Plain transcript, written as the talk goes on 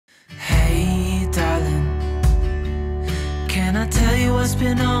I tell you what's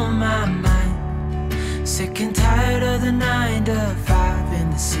been on my mind? Sick and tired of the 9 to 5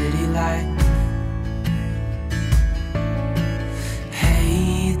 in the city life.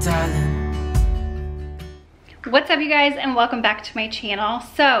 Hey, darling. What's up, you guys, and welcome back to my channel.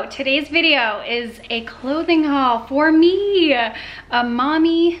 So today's video is a clothing haul for me, a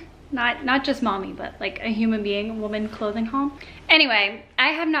mommy, not just mommy, but like a human being, woman clothing haul. Anyway, I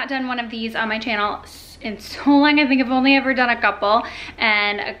have not done one of these on my channel in so long. I think I've only ever done a couple,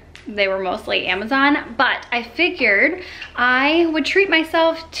 and they were mostly Amazon, but I figured I would treat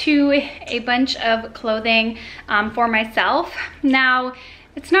myself to a bunch of clothing for myself. Now,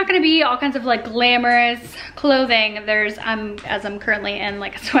 it's not gonna be all kinds of like glamorous clothing. There's, as I'm currently in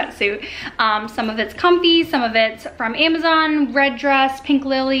like a sweatsuit, some of it's comfy, some of it's from Amazon, red dress, pink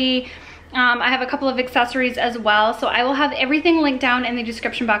lily. I have a couple of accessories as well. So I will have everything linked down in the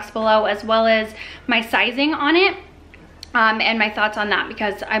description box below, as well as my sizing on it. And my thoughts on that,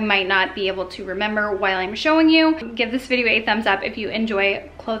 because I might not be able to remember while I'm showing you. Give this video a thumbs up if you enjoy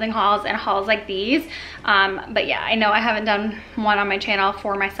clothing hauls and hauls like these. But yeah, I know I haven't done one on my channel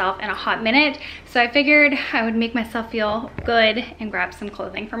for myself in a hot minute, so I figured I would make myself feel good and grab some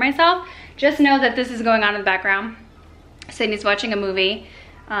clothing for myself. Just know that this is going on in the background. Sydney's watching a movie,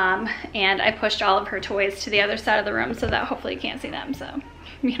 and I pushed all of her toys to the other side of the room so that hopefully you can't see them, so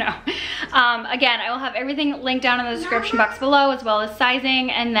you know. Again, I will have everything linked down in the description box below, as well as sizing,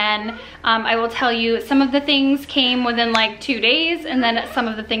 and then I will tell you some of the things came within like 2 days, and then some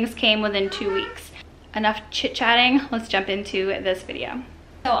of the things came within 2 weeks. Enough chit-chatting, let's jump into this video.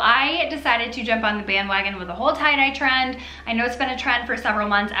 So I decided to jump on the bandwagon with the whole tie-dye trend. I know it's been a trend for several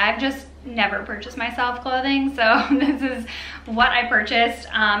months. I've just never purchased myself clothing, so this is what I purchased,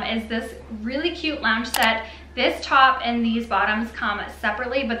 is this really cute lounge set. This top and these bottoms come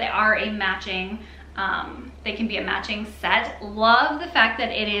separately, but they are a matching, they can be a matching set. Love the fact that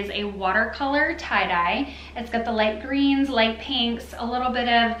it is a watercolor tie-dye. It's got the light greens, light pinks, a little bit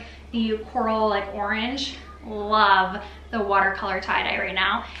of the coral like orange. Love the watercolor tie-dye right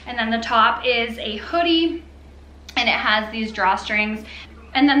now. And then the top is a hoodie, and it has these drawstrings.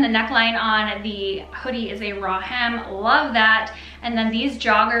 And then the neckline on the hoodie is a raw hem. Love that. And then these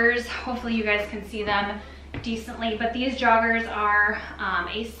joggers, hopefully you guys can see them decently, but these joggers are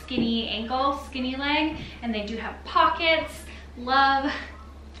a skinny ankle, skinny leg, and they do have pockets. Love,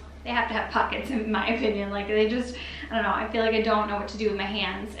 they have to have pockets in my opinion. Like they just, I don't know, I feel like I don't know what to do with my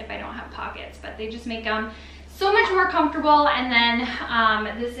hands if I don't have pockets, but they just make them so much more comfortable. And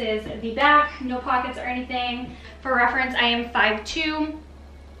then this is the back, no pockets or anything. For reference, I am 5'2".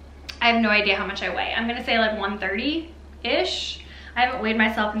 I have no idea how much I weigh. I'm gonna say like 130-ish. I haven't weighed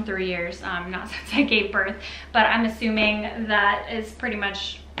myself in 3 years, not since I gave birth, but I'm assuming that is pretty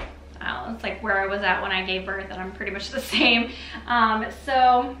much, I don't know, it's like where I was at when I gave birth, and I'm pretty much the same.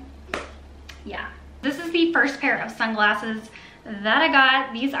 So yeah, this is the first pair of sunglasses that I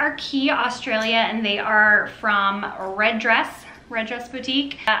got. These are Key Australia, and they are from Red Dress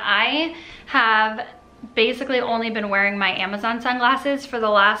Boutique. I have basically only been wearing my Amazon sunglasses for the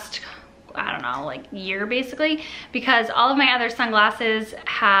last, I don't know, like year basically, because all of my other sunglasses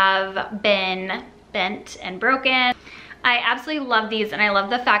have been bent and broken. I absolutely love these, and I love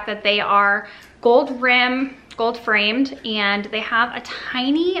the fact that they are gold rim, gold framed, and they have a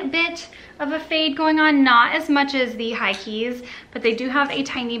tiny bit of a fade going on, not as much as the high keys, but they do have a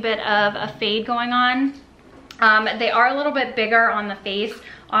tiny bit of a fade going on. They are a little bit bigger on the face,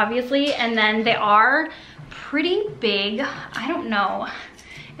 obviously, and then they are pretty big. I don't know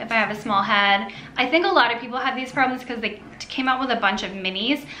if I have a small head. I think a lot of people have these problems because they came out with a bunch of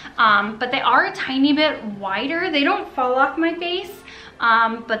minis, but they are a tiny bit wider. They don't fall off my face,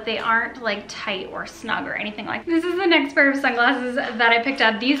 but they aren't like tight or snug or anything like that. This is the next pair of sunglasses that I picked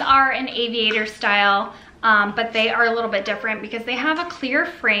up. These are an aviator style, but they are a little bit different because they have a clear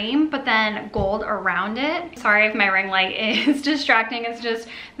frame but then gold around it. Sorry if my ring light is distracting. It's just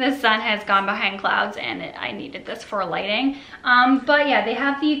the sun has gone behind clouds, and I needed this for lighting. But yeah, they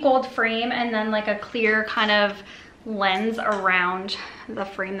have the gold frame and then like a clear kind of lens around the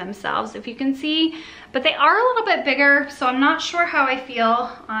frame themselves, if you can see, but they are a little bit bigger, so I'm not sure how I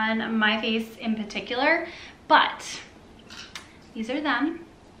feel on my face in particular, but these are them.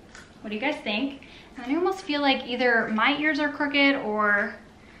 What do you guys think? And I almost feel like either my ears are crooked or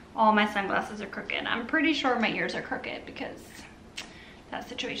all my sunglasses are crooked. I'm pretty sure my ears are crooked because that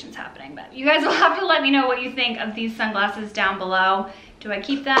situation's happening, but you guys will have to let me know what you think of these sunglasses down below. Do I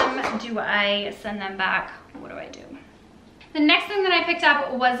keep them? Do I send them back? What do I do? The next thing that I picked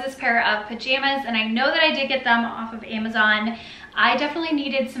up was this pair of pajamas, and I know that I did get them off of Amazon. I definitely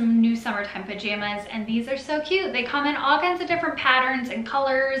needed some new summertime pajamas, and these are so cute. They come in all kinds of different patterns and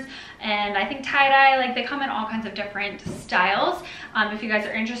colors, and I think tie-dye, like they come in all kinds of different styles if you guys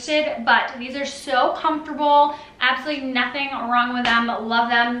are interested. But these are so comfortable, absolutely nothing wrong with them. Love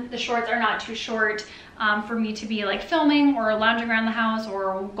them. The shorts are not too short for me to be like filming or lounging around the house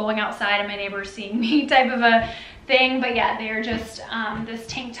or going outside and my neighbors seeing me type of a thing. But yeah, they are just this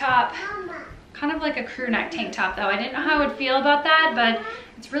tank top, kind of like a crew neck tank top though. I didn't know how I would feel about that, but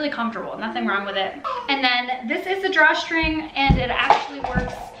it's really comfortable, nothing wrong with it. And then this is the drawstring, and it actually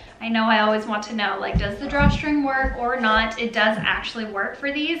works. I know I always want to know, like, does the drawstring work or not? It does actually work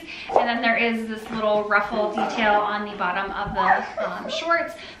for these. And then there is this little ruffle detail on the bottom of the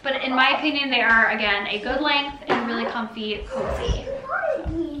shorts. But in my opinion, they are, again, a good length and really comfy, cozy.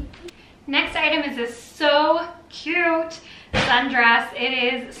 Next item is this so cute sundress.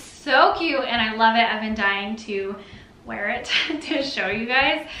 It is so cute and I love it. I've been dying to wear it to show you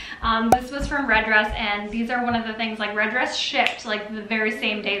guys. This was from Red Dress, and these are one of the things, like Red Dress shipped like the very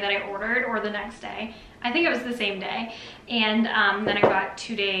same day that I ordered, or the next day. I think it was the same day. And then I got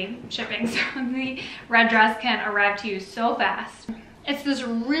 2-day shipping, so the Red Dress can arrive to you so fast. It's this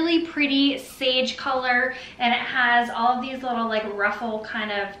really pretty sage color, and it has all of these little like ruffle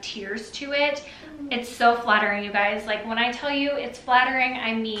kind of tiers to it. It's so flattering, you guys. Like when I tell you it's flattering,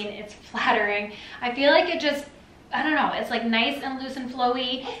 I mean it's flattering. I feel like it just, I don't know, it's like nice and loose and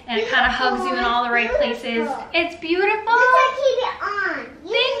flowy, and it kind of hugs you in all the right places. It's beautiful. Keep it on.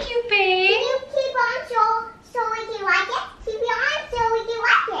 Thank you, babe. Can you keep on so we can like it? Keep it on so we can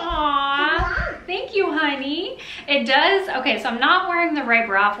like it. Aww. Thank you, honey. It does. Okay, so I'm not wearing the right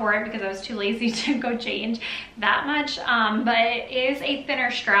bra for it because I was too lazy to go change that much, but it is a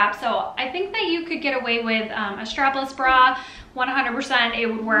thinner strap, so I think that you could get away with a strapless bra. 100% it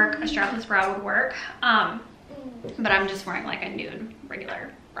would work. A strapless bra would work. But I'm just wearing like a nude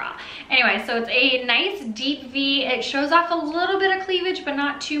regular bra. Anyway, so it's a nice deep V. It shows off a little bit of cleavage, but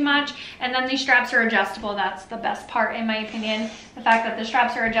not too much. And then these straps are adjustable. That's the best part in my opinion. The fact that the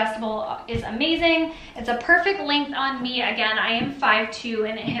straps are adjustable is amazing. It's a perfect length on me. Again, I am 5'2",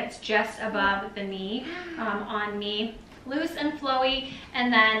 and it hits just above the knee on me. Loose and flowy,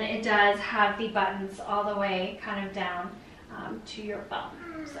 and then it does have the buttons all the way kind of down to your bum.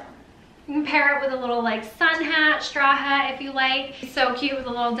 So you can pair it with a little like sun hat, straw hat if you like. So cute with a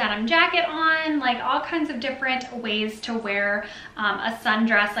little denim jacket on, like all kinds of different ways to wear a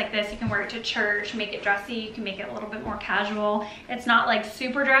sundress like this. You can wear it to church, make it dressy. You can make it a little bit more casual. It's not like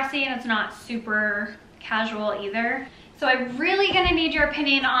super dressy and it's not super casual either. So I'm really gonna need your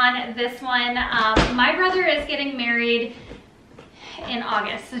opinion on this one. My brother is getting married in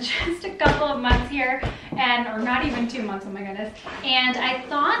August, so just a couple of months here, and or not even 2 months, oh my goodness. And I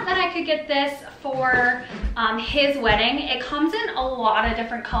thought that I could get this for his wedding. It comes in a lot of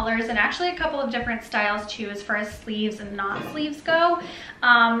different colors and actually a couple of different styles too as far as sleeves and non-sleeves go.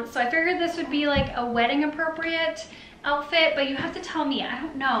 So I figured this would be like a wedding appropriate outfit, but you have to tell me. I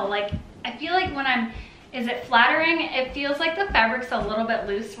don't know, like I feel like when is it flattering? It feels like the fabric's a little bit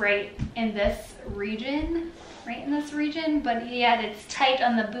loose right in this region, but yet it's tight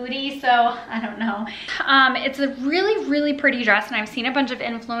on the booty, so I don't know. It's a really, really pretty dress, and I've seen a bunch of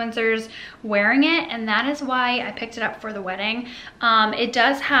influencers wearing it, and that is why I picked it up for the wedding. It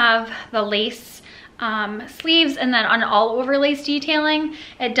does have the lace sleeves, and then on all over lace detailing.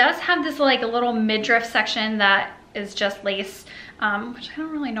 It does have this like a little midriff section that is just lace, which I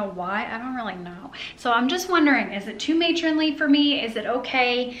don't really know why. I don't really know. So I'm just wondering, is it too matronly for me? Is it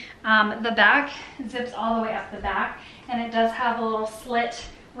okay? The back zips all the way up the back, and it does have a little slit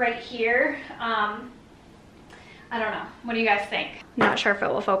right here. I don't know. What do you guys think? I'm not sure if it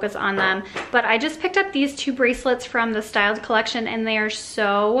will focus on them, but I just picked up these 2 bracelets from the Styled collection, and they are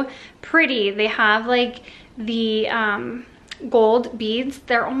so pretty. They have like the gold beads.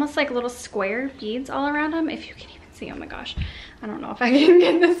 They're almost like little square beads all around them, if you can even see. Oh my gosh, I don't know if I can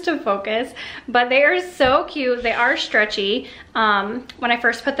get this to focus, but they are so cute. They are stretchy. When I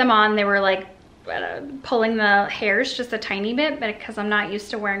first put them on, they were like pulling the hairs just a tiny bit, but because I'm not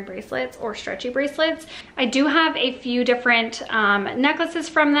used to wearing bracelets or stretchy bracelets. I do have a few different necklaces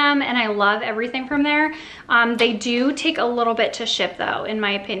from them, and I love everything from there. They do take a little bit to ship though, in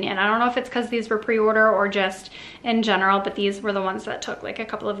my opinion. I don't know if it's because these were pre-order or just in general, but these were the ones that took like a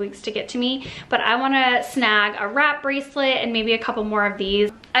couple of weeks to get to me. But I want to snag a wrap bracelet and maybe a couple more of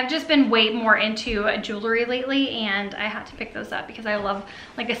these. I've just been way more into jewelry lately, and I had to pick those up because I love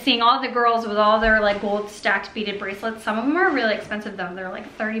like seeing all the girls with all their like gold stacked beaded bracelets. Some of them are really expensive though. They're like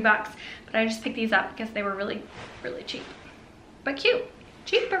 30 bucks, but I just picked these up because they were really, really cheap, but cute.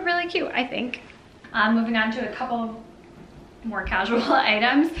 Cheap, but really cute, I think. Moving on to a couple more casual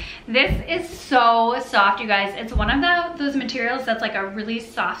items. This is so soft, you guys. It's one of those materials that's like a really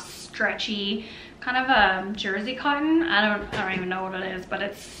soft, stretchy, kind of a jersey cotton. I don't even know what it is, but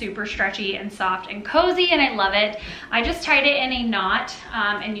it's super stretchy and soft and cozy, and I love it. I just tied it in a knot,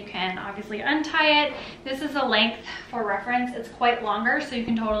 and you can obviously untie it. This is a length for reference. It's quite longer, so you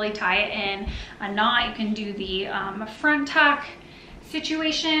can totally tie it in a knot. You can do the front tuck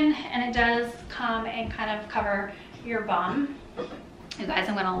situation, and it does come and kind of cover your bum. You guys,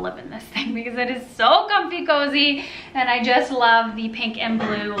 I'm gonna live in this thing because it is so comfy cozy, and I just love the pink and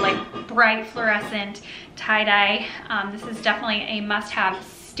blue, like bright fluorescent tie-dye. This is definitely a must-have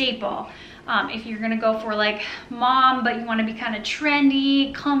staple if you're gonna go for like mom, but you want to be kind of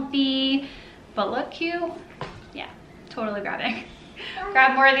trendy, comfy, but look cute. Yeah, totally grabbing.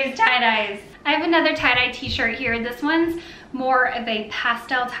 Grab more of these tie-dyes. I have another tie-dye t-shirt here. This one's more of a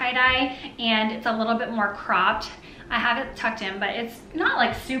pastel tie-dye, and it's a little bit more cropped. I have it tucked in, but it's not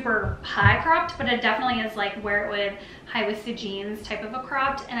like super high cropped, but it definitely is like wear it with high-waisted jeans type of a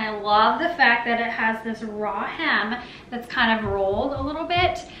cropped. And I love the fact that it has this raw hem that's kind of rolled a little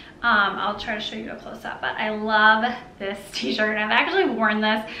bit. I'll try to show you a close-up, but I love this t-shirt. I've actually worn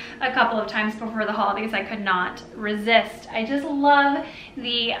this a couple of times before the holidays. I could not resist. I just love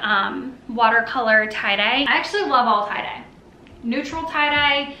the watercolor tie-dye. I actually love all tie-dye. Neutral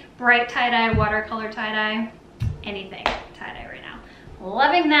tie-dye, bright tie-dye, watercolor tie-dye. Anything tie-dye right now.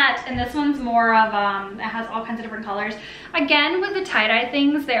 Loving that. And this one's more of it has all kinds of different colors. Again, with the tie-dye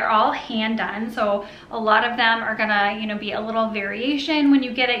things, they're all hand done, so a lot of them are gonna, you know, be a little variation when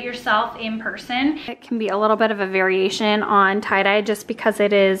you get it yourself in person. It can be a little bit of a variation on tie-dye just because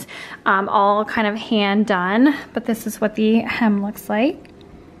it is all kind of hand done, but this is what the hem looks like.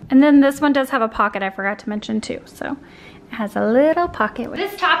 And then this one does have a pocket, I forgot to mention too, so it has a little pocket.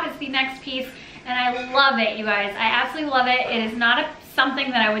 This top is the next piece, and I love it, you guys. I absolutely love it. It is not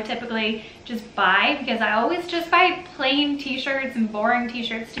something that I would typically just buy because I always just buy plain t-shirts and boring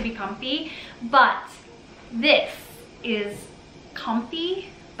t-shirts to be comfy. But this is comfy,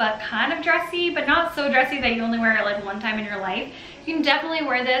 but kind of dressy, but not so dressy that you only wear it like one time in your life. You can definitely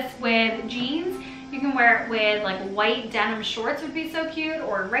wear this with jeans. You can wear it with like white denim shorts would be so cute,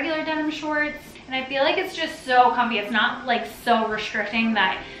 or regular denim shorts. And I feel like it's just so comfy. It's not like so restricting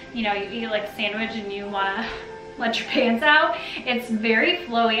that, you know, you eat like a sandwich and you wanna let your pants out. It's very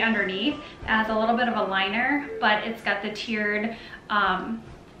flowy underneath. It has a little bit of a liner, but it's got the tiered,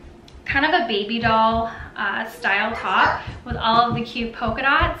 kind of a baby doll style top with all of the cute polka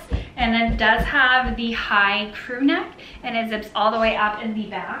dots. And then it does have the high crew neck, and it zips all the way up in the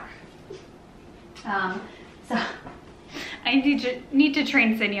back. So I need to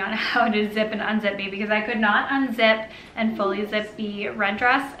train Sydney on how to zip and unzip me, because I could not unzip and fully zip the red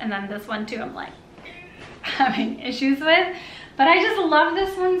dress, and then this one too I'm like having issues with. But I just love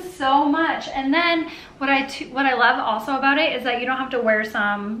this one so much. And then what I love also about it is that you don't have to wear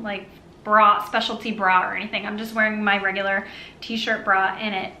some like bra, specialty bra or anything. I'm just wearing my regular t-shirt bra,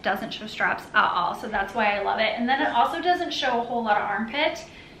 and it doesn't show straps at all, so that's why I love it. And then it also doesn't show a whole lot of armpit,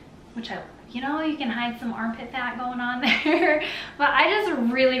 which I love. You know, you can hide some armpit fat going on there. But I just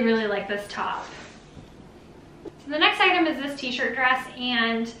really, really like this top. So the next item is this t-shirt dress,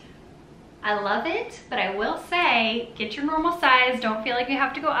 and I love it, but I will say, get your normal size. Don't feel like you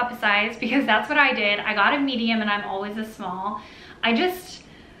have to go up a size, because that's what I did. I got a medium, and I'm always a small. I just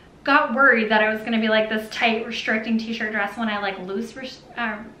got worried that I was gonna be like this tight, restricting t-shirt dress when I like loose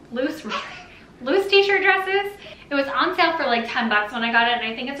t-shirt dresses. It was on sale for like 10 bucks when I got it, and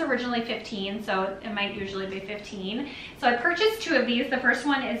I think it's originally 15, so it might usually be 15. So I purchased two of these. The first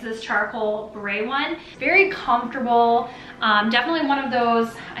one is this charcoal beret one. Very comfortable. Definitely one of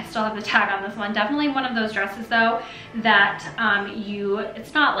those, I still have the tag on this one, definitely one of those dresses though that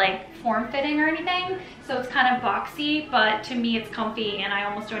it's not like form-fitting or anything, so it's kind of boxy, but to me it's comfy, and I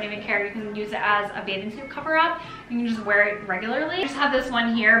almost don't even care. You can use it as a bathing suit cover-up. You can just wear it regularly. I just have this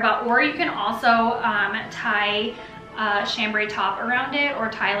one here, or you can also tie a chambray top around it, or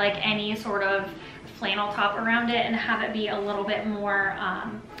tie like any sort of flannel top around it, and have it be a little bit more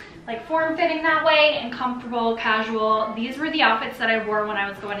like form-fitting that way, and comfortable, casual. These were the outfits that I wore when I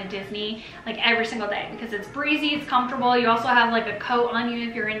was going to Disney, like every single day, because it's breezy, it's comfortable. You also have like a coat on you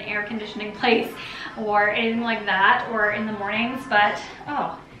if you're in an air conditioning place or anything like that, or in the mornings. But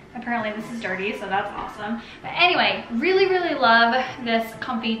oh, apparently this is dirty, so that's awesome. But anyway, really, really love this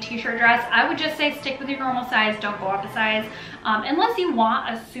comfy t-shirt dress. I would just say stick with your normal size, don't go up a size, unless you want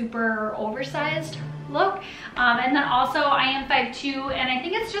a super oversized look. And then also I am 5'2", and I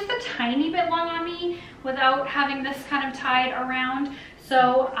think it's just a tiny bit long on me without having this kind of tied around.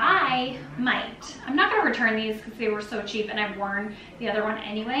 So I'm not gonna return these because they were so cheap and I've worn the other one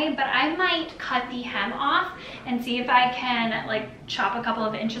anyway, but I might cut the hem off and see if I can like chop a couple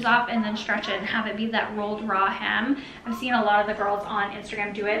of inches off and then stretch it and have it be that rolled raw hem. I've seen a lot of the girls on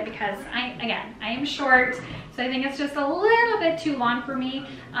Instagram do it because I am short, so I think it's just a little bit too long for me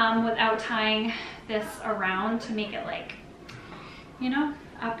without tying this around to make it like, you know,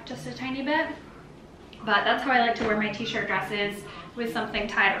 up just a tiny bit. But that's how I like to wear my t-shirt dresses, with something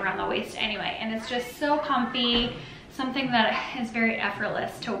tied around the waist anyway. And it's just so comfy, something that is very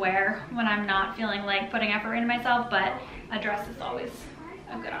effortless to wear when I'm not feeling like putting effort into myself, but a dress is always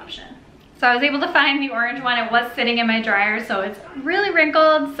a good option. So I was able to find the orange one. It was sitting in my dryer, so it's really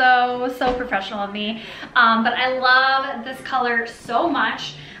wrinkled, so professional of me. But I love this color so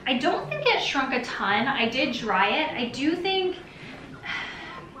much. I don't think it shrunk a ton. I did dry it. I do think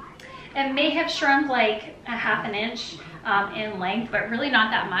it may have shrunk like a ½ an inch in length, but really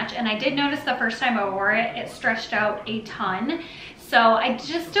not that much. And I did notice the first time I wore it, it stretched out a ton. So I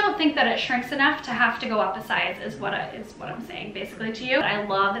just don't think that it shrinks enough to have to go up a size is what I'm saying basically to you. I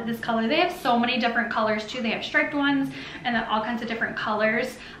love this color. They have so many different colors too. They have striped ones and then all kinds of different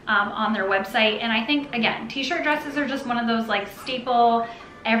colors on their website. And I think, again, t-shirt dresses are just one of those like staple,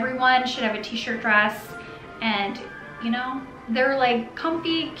 everyone should have a t-shirt dress. And you know, they're like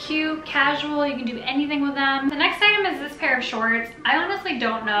comfy, cute, casual. You can do anything with them. The next item is this pair of shorts. I honestly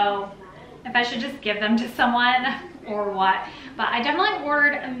don't know if I should just give them to someone or what, but I definitely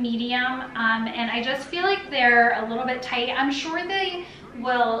ordered a medium and I just feel like they're a little bit tight. I'm sure they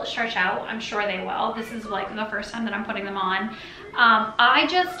will stretch out. I'm sure they will. This is like the first time that I'm putting them on. I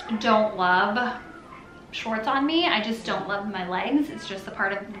just don't love shorts on me. I just don't love my legs. It's just the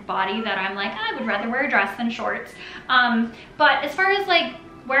part of the body that I'm like, I would rather wear a dress than shorts. But as far as like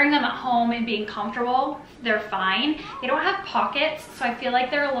wearing them at home and being comfortable, they're fine. They don't have pockets, so I feel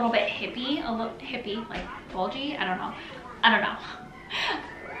like they're a little bit hippie, like bulgy. I don't know.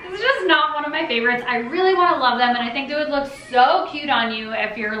 It's just not one of my favorites. I really want to love them, and I think they would look so cute on you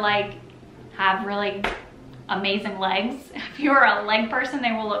if you're like, have really amazing legs. If you're a leg person,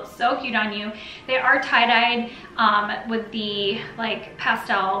 they will look so cute on you. They are tie-dyed with the like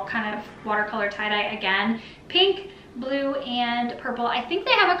pastel kind of watercolor tie-dye again. Pink, blue, and purple. I think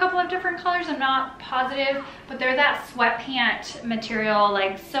they have a couple of different colors. I'm not positive, but they're that sweatpant material,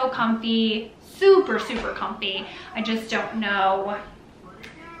 like so comfy, super comfy. I just don't know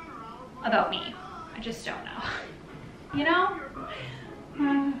about me. I just don't know, you know?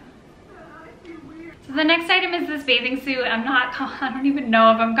 So the next item is this bathing suit. I don't even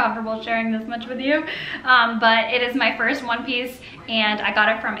know if I'm comfortable sharing this much with you, but it is my first one piece and I got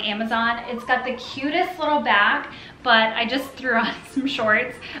it from Amazon. It's got the cutest little back, but I just threw on some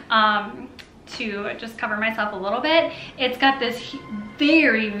shorts to just cover myself a little bit. It's got this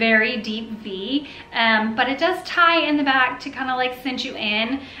very deep V, but it does tie in the back to kind of like cinch you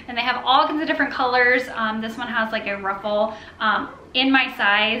in, and they have all kinds of different colors. This one has like a ruffle. In my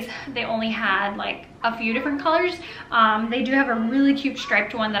size, they only had like a few different colors. They do have a really cute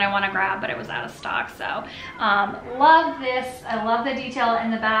striped one that I want to grab, but it was out of stock. So love this. I love the detail in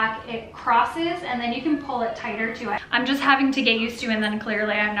the back. It crosses and then you can pull it tighter too. I'm just having to get used to, and then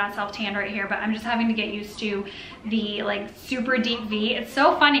clearly I'm not self-tanned right here, but I'm just having to get used to the like super deep V. It's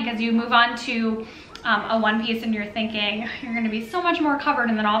so funny because you move on to a one piece and you're thinking you're going to be so much more covered,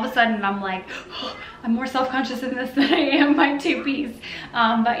 and then all of a sudden I'm like, oh, I'm more self-conscious in this than I am my two piece.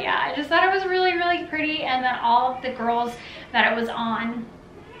 But yeah, I just thought it was really pretty, and then all of the girls that it was on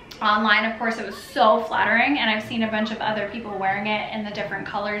online, of course, it was so flattering, and I've seen a bunch of other people wearing it in the different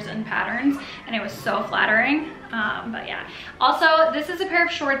colors and patterns, and it was so flattering. But yeah, also this is a pair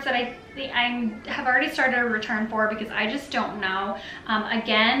of shorts that I have already started a return for because I just don't know.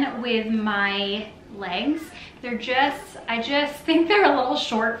 Again, with my legs, I just think they're a little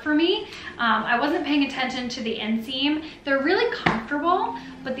short for me. I wasn't paying attention to the inseam. They're really comfortable,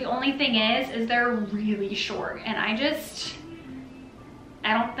 but the only thing is they're really short, and I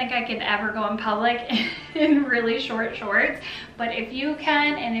don't think I could ever go in public in really short shorts. But if you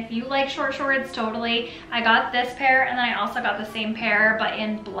can, and if you like short shorts, totally. I got this pair, and then I also got the same pair but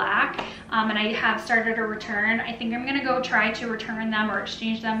in black, and I have started a return. I think I'm gonna go try to return them or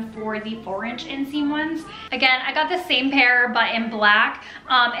exchange them for the 4-inch inseam ones. Again, I got the same pair but in black,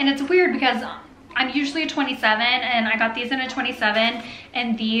 and it's weird because I'm usually a 27, and I got these in a 27,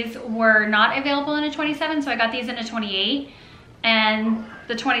 and these were not available in a 27, so I got these in a 28. And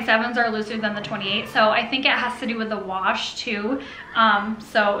the 27s are looser than the 28, so I think it has to do with the wash too.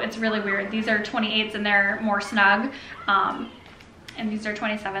 So it's really weird. These are 28s and they're more snug, and these are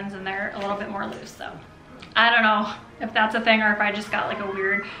 27s and they're a little bit more loose. So I don't know if that's a thing or if I just got like a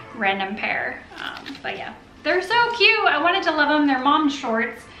weird random pair. But yeah, they're so cute. I wanted to love them. They're mom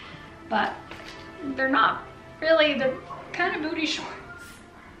shorts, but they're not really. They're kind of booty shorts.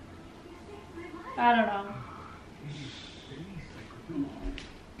 I don't know.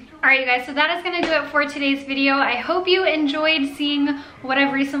 All right, you guys, so that is gonna do it for today's video. I hope you enjoyed seeing what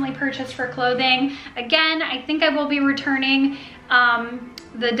I've recently purchased for clothing. Again, I think I will be returning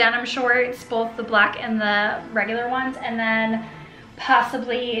the denim shorts, both the black and the regular ones, and then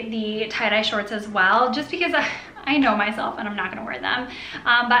possibly the tie-dye shorts as well, just because I know myself and I'm not gonna wear them.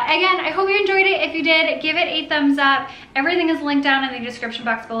 But again, I hope you enjoyed it. If you did, give it a thumbs up. Everything is linked down in the description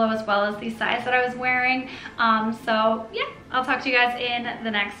box below, as well as the size that I was wearing. So yeah, I'll talk to you guys in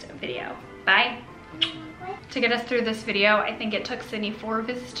the next video. Bye. To get us through this video, I think it took Sydney 4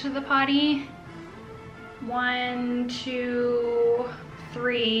 visits to the potty. 1, 2,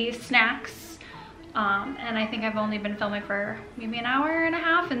 3 snacks. And I think I've only been filming for maybe an hour and a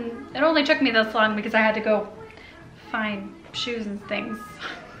half, and it only took me this long because I had to go find shoes and things.